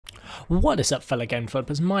What is up, fellow game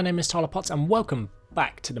developers? My name is Tilemaps and welcome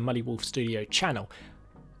back to the Muddy Wolf Studio channel.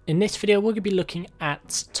 In this video we're going to be looking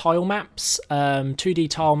at tile maps, 2D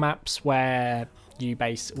tile maps where you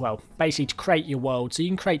basically to create your world. So you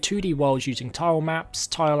can create 2D worlds using tile maps,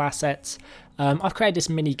 tile assets. I've created this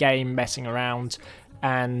mini game messing around,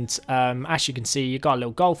 and as you can see you've got a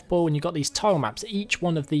little golf ball and you've got these tile maps. Each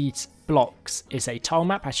one of these blocks is a tile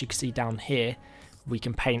map. As you can see down here, we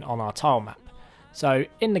can paint on our tile map. So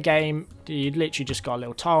in the game, you literally just got a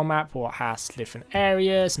little tile map what has different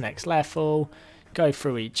areas, next level, go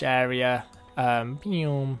through each area,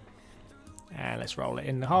 and let's roll it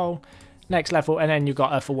in the hole, next level, and then you've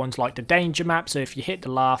got other ones like the danger map, so if you hit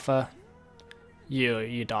the lava,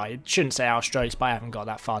 you die. It shouldn't say Australians, but I haven't got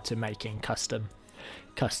that far to making custom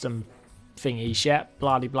thingies yet,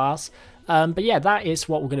 blah blahs. But yeah, that is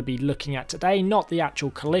what we're going to be looking at today, not the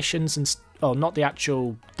actual collisions and not the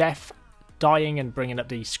actual death, dying and bringing up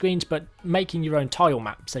these screens, but making your own tile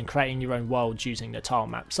maps and creating your own worlds using the tile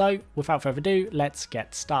map. So without further ado, let's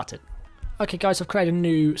get started. Okay guys, I've created a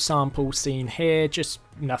new sample scene here, just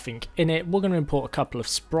nothing in it. We're going to import a couple of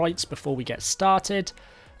sprites before we get started.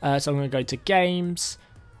 So I'm going to go to games,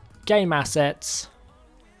 game assets,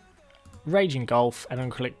 raging golf, and I'm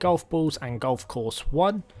going to click golf balls and golf course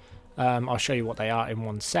 1. I'll show you what they are in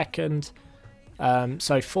 1 second.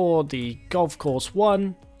 So for the golf course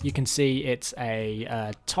 1, you can see it's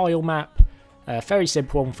a tile map, a very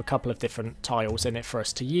simple one with a couple of different tiles in it for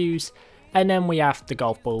us to use. And then we have the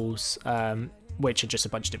golf balls, which are just a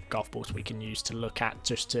bunch of different golf balls we can use to look at,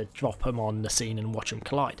 just to drop them on the scene and watch them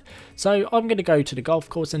collide. So I'm going to go to the golf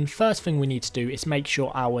course, and first thing we need to do is make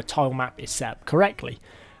sure our tile map is set up correctly.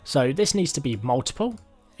 So this needs to be multiple.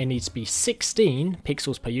 It needs to be 16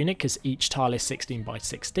 pixels per unit because each tile is 16 by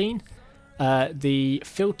 16. The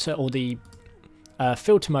filter or the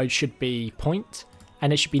filter mode should be point,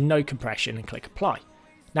 and it should be no compression, and click apply.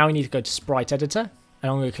 Now we need to go to sprite editor,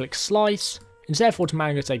 and I'm going to click slice. Instead of automatic,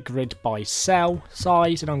 I'm going to say grid by cell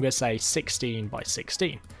size, and I'm going to say 16 by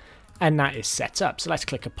 16, and that is set up. So let's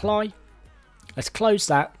click apply, let's close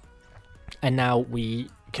that, and now we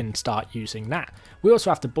can start using that. We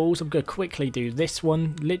also have the balls. I'm going to quickly do this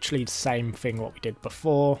one, literally the same thing what we did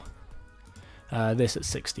before. This at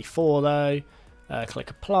 64 though. Click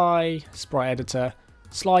apply, sprite editor,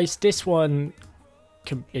 slice. This one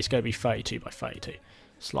is going to be 32 by 32.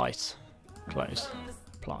 Slice, close,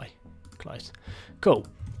 apply, close. Cool.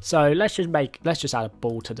 So let's just add a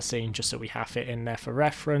ball to the scene just so we have it in there for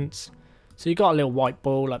reference. So you've got a little white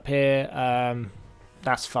ball up here.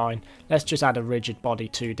 That's fine. Let's just add a rigid body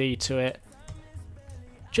 2D to it.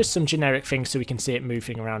 Just some generic things so we can see it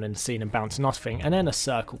moving around in the scene and bouncing off thing, and then a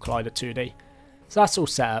circle collider 2D. So that's all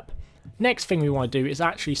set up. Next thing we want to do is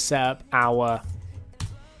actually set up our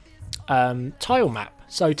tile map.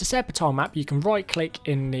 So to set up a tile map, you can right click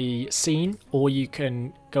in the scene, or you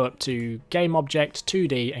can go up to game object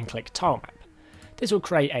 2D and click tile map. This will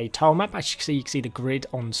create a tile map. As you can see the grid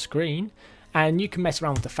on screen, and you can mess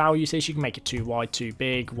around with the file usage. You can make it too wide, too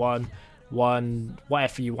big, one,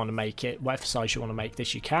 whatever you want to make it, whatever size you want to make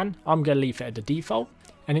this, you can. I'm going to leave it at the default,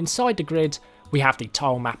 and inside the grid we have the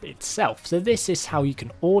tile map itself. So this is how you can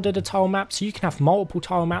order the tile map. So you can have multiple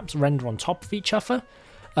tile maps render on top of each other.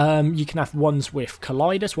 You can have ones with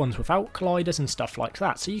colliders, ones without colliders, and stuff like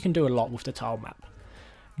that. So you can do a lot with the tile map.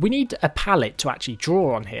 We need a palette to actually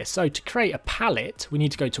draw on here. So to create a palette, we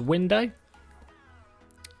need to go to Window,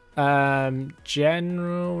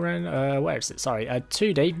 General, where is it? Sorry,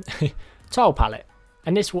 2D, Tile Palette.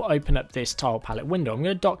 And this will open up this tile palette window. I'm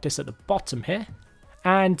going to dock this at the bottom here.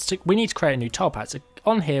 And we need to create a new tile palette. So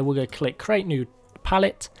on here, we're going to click create new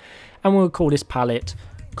palette, and we'll call this palette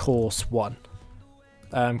course 1.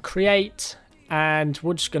 Create, and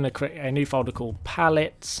we're just going to create a new folder called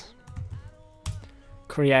palette,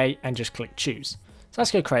 create, and just click choose. So let's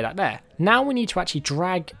go create that there. Now we need to actually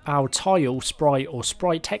drag our tile, sprite, or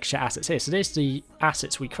sprite texture assets here. So there's the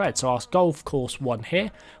assets we created. So our golf course 1 here.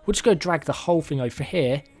 We're just going to drag the whole thing over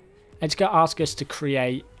here. And it's going to ask us to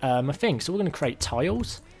create a thing. So we're going to create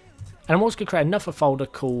tiles. And I'm also going to create another folder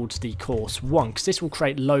called the course 1, because this will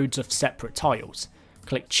create loads of separate tiles.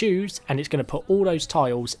 Click choose, and it's going to put all those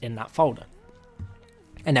tiles in that folder.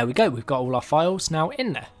 And there we go. We've got all our files now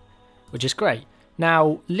in there, which is great.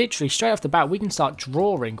 Now, literally straight off the bat, we can start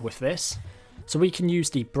drawing with this. So we can use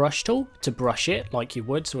the brush tool to brush it like you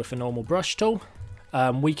would with a normal brush tool.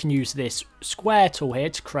 We can use this square tool here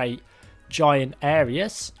to create giant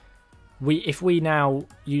areas. If we now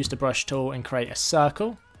use the brush tool and create a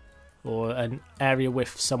circle or an area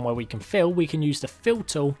with somewhere we can fill, we can use the fill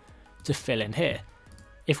tool to fill in here.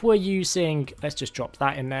 If we're using, let's just drop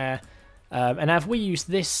that in there, And if we use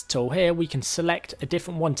this tool here, we can select a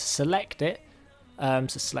different one to select it. So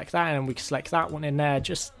select that, and we can select that one in there.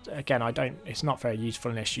 Just again, it's not very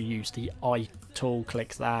useful unless you use the eye tool.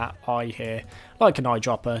 Click that eye here, like an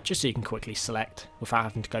eyedropper, just so you can quickly select without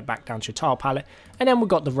having to go back down to your tile palette. And then we've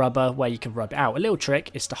got the rubber where you can rub it out. A little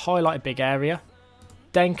trick is to highlight a big area,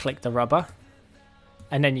 then click the rubber,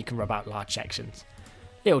 and then you can rub out large sections.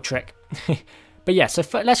 Little trick. But yeah, so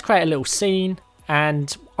let's create a little scene,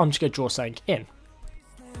 and I'm just going to draw something in.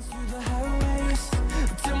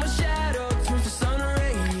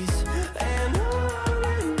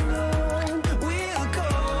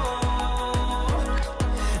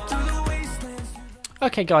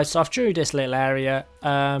 Okay guys, so I've drew this little area,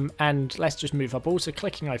 and let's just move our ball. So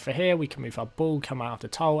clicking over here, we can move our ball, come out of the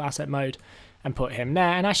tile asset mode, and put him there.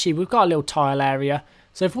 And actually, we've got a little tile area.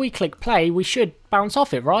 So if we click play, we should bounce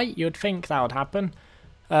off it, right? You would think that would happen.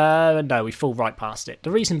 No, we fall right past it. The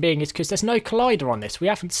reason being is because there's no collider on this. We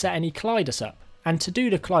haven't set any colliders up. And to do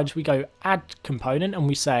the colliders, we go add component, and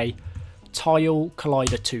we say tile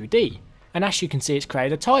collider 2D. And as you can see, it's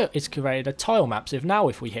created a tile map. So now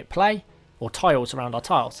if we hit play, or tiles around our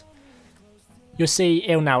tiles, you'll see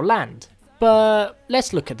it'll now land. But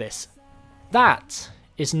let's look at this. That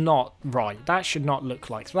is not right. That should not look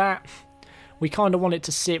like that. We kind of want it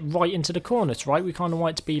to sit right into the corners, right? We kind of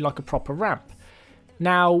want it to be like a proper ramp.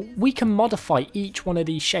 Now, we can modify each one of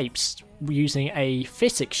these shapes using a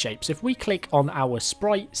physics shape. So if we click on our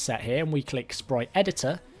sprite set here, and we click sprite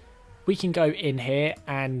editor, we can go in here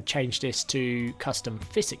and change this to custom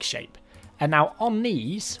physics shape. And now on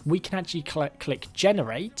these, we can actually click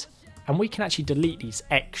generate, and we can actually delete these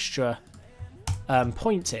extra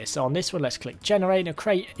points here. So on this one, let's click generate and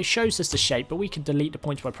create. It shows us the shape, but we can delete the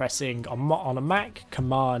points by pressing on a Mac,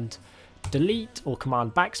 command delete or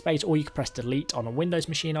command backspace, or you can press delete on a Windows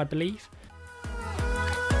machine, I believe.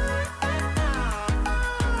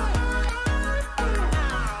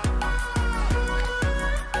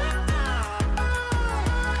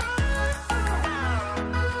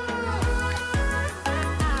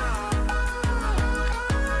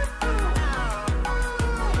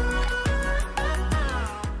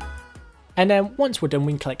 And then once we're done,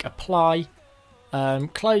 we can click apply,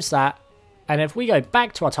 close that, and if we go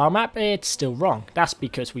back to our tile map, it's still wrong. That's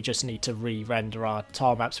because we just need to re-render our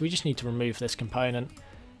tile map, so we just need to remove this component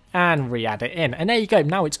and re-add it in. And there you go,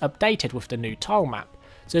 now it's updated with the new tile map.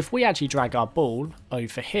 So if we actually drag our ball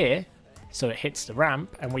over here, so it hits the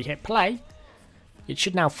ramp, and we hit play, it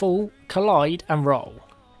should now fall, collide, and roll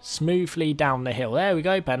smoothly down the hill. There we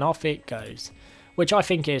go, and off it goes, which I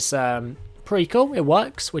think is pretty cool. It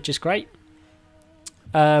works, which is great.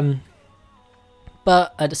 But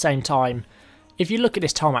at the same time, if you look at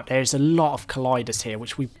this tile map, there's a lot of colliders here,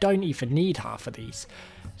 which we don't even need half of these.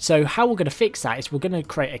 So how we're going to fix that is we're going to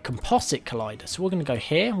create a composite collider. So we're going to go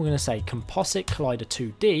here, we're going to say composite collider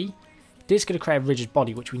 2D. This is going to create a rigid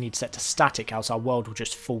body, which we need to set to static, else our world will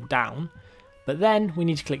just fall down. But then we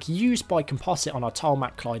need to click use by composite on our tile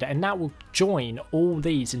map collider, and that will join all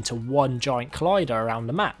these into one giant collider around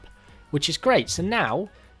the map, which is great. So now,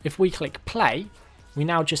 if we click play, we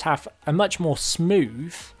now just have a much more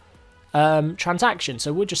smooth transaction.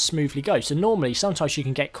 So we'll just smoothly go. So normally, sometimes you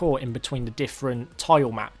can get caught in between the different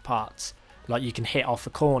tile map parts, like you can hit off a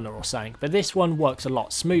corner or something. But this one works a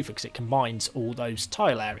lot smoother because it combines all those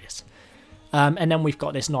tile areas. And then we've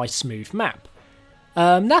got this nice smooth map.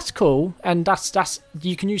 That's cool, and that's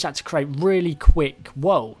you can use that to create really quick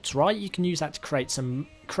worlds, right? You can use that to create some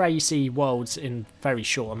crazy worlds in very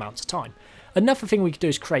short amounts of time. Another thing we could do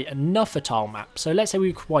is create another tile map. So let's say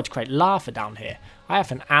we want to create lava down here. I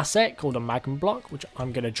have an asset called a magma block, which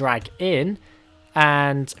I'm going to drag in,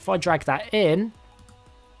 and if I drag that in,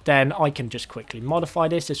 then I can just quickly modify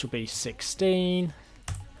this. This will be 16.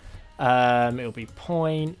 It'll be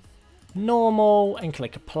point normal, and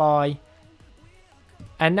click apply.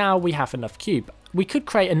 And now we have enough cube. We could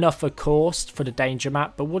create another course for the danger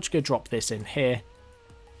map, but we're just going to drop this in here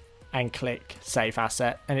and click save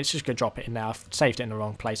asset, and it's just going to drop it in there. I've saved it in the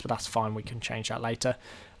wrong place, but that's fine. We can change that later.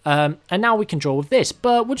 And now we can draw with this,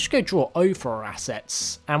 but we're just going to draw over our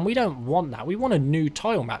assets, and we don't want that. We want a new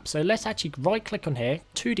tile map. So let's actually right click on here,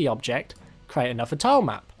 2D object, create another tile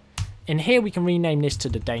map. In here we can rename this to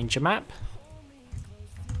the danger map,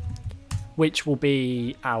 which will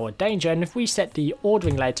be our danger. And if we set the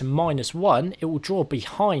ordering layer to -1, it will draw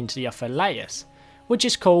behind the other layers, which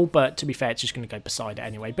is cool, but to be fair, it's just going to go beside it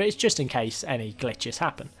anyway. But it's just in case any glitches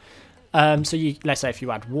happen. So let's say if you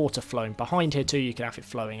add water flowing behind here too, you can have it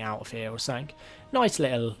flowing out of here or something. Nice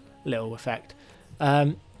little effect.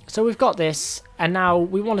 So we've got this, and now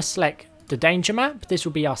we want to select the danger map. This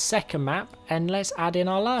will be our second map, and let's add in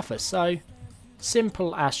our lava. So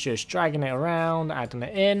simple as just dragging it around, adding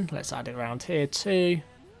it in. Let's add it around here too.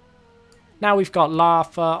 Now we've got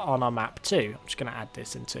lava on our map too. I'm just going to add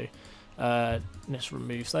this into, let's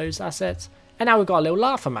remove those assets. And now we've got a little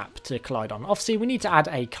lava map to collide on. Obviously we need to add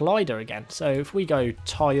a collider again. So if we go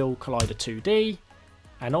tile collider 2D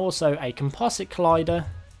and also a composite collider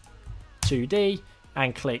 2D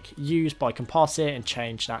and click use by composite and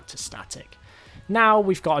change that to static. Now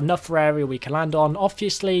we've got enough area we can land on.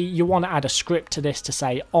 Obviously you want to add a script to this to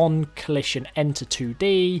say on collision enter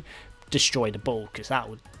 2D, destroy the ball, because that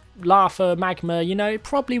would, lava, magma, you know, it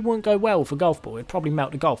probably wouldn't go well with a golf ball. It'd probably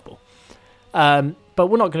melt the golf ball. But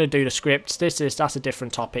we're not going to do the scripts. That's a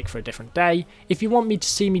different topic for a different day. If you want me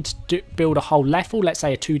to build a whole level, let's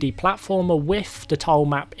say a 2D platformer with the tile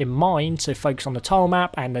map in mind, so focus on the tile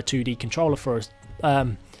map and the 2D controller for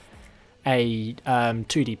a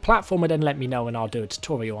 2D platformer, then let me know and I'll do a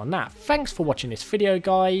tutorial on that. Thanks for watching this video,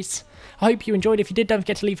 guys. I hope you enjoyed. If you did, don't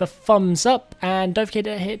forget to leave a thumbs up and don't forget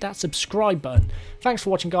to hit that subscribe button. Thanks for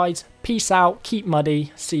watching, guys. Peace out, keep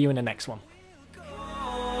muddy, see you in the next one.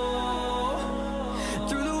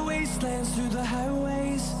 Through the wastelands, through the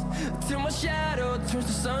highways, till my shadow turns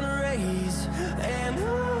to sun rays, and